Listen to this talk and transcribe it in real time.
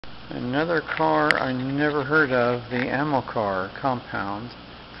Another car I never heard of, the Amilcar compound,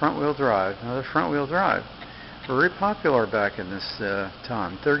 front-wheel drive. Another front-wheel drive. Very popular back in this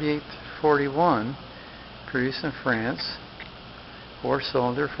time. 3841, produced in France,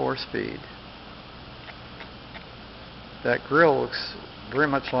 4-cylinder, 4-speed. That grille looks very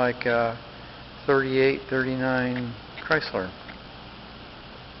much like 3839 Chrysler.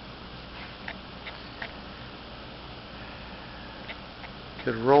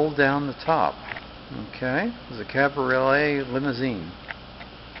 Could roll down the top. Okay, it's a cabriolet limousine.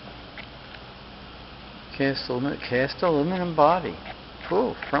 Cast aluminum body.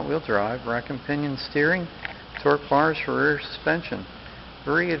 Cool. Front wheel drive, rack and pinion steering, torque bars for rear suspension.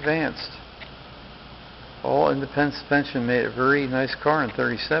 Very advanced. All independent suspension made a very nice car in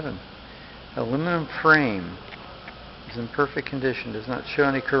 37. Aluminum frame is in perfect condition. Does not show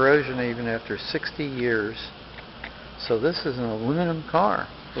any corrosion even after 60 years. So this is an aluminum car.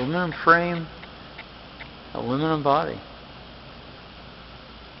 Aluminum frame, aluminum body.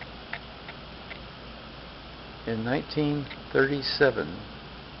 In 1937.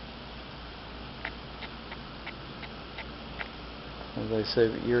 Well, they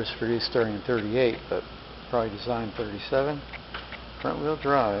say years produced starting in 38, but probably designed 37. Front wheel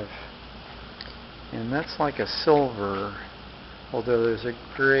drive. And that's like a silver, although there's a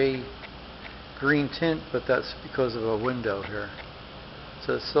green tint, but that's because of a window here.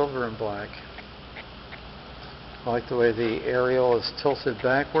 So it's silver and black. I like the way the aerial is tilted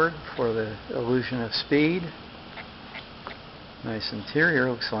backward for the illusion of speed. Nice interior,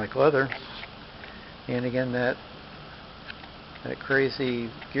 looks like leather. And again, that crazy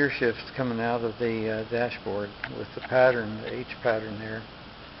gear shift coming out of the dashboard with the pattern, the H pattern there.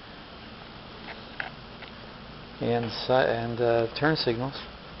 And turn signals.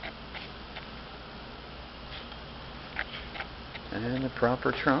 And the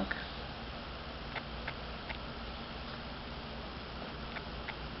proper trunk.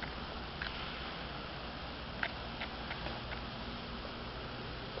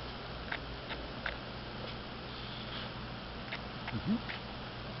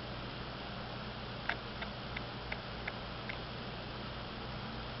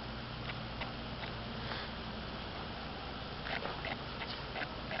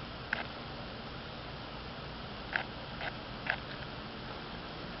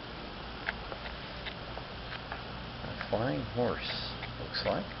 Flying horse, looks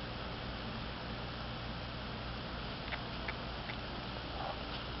like.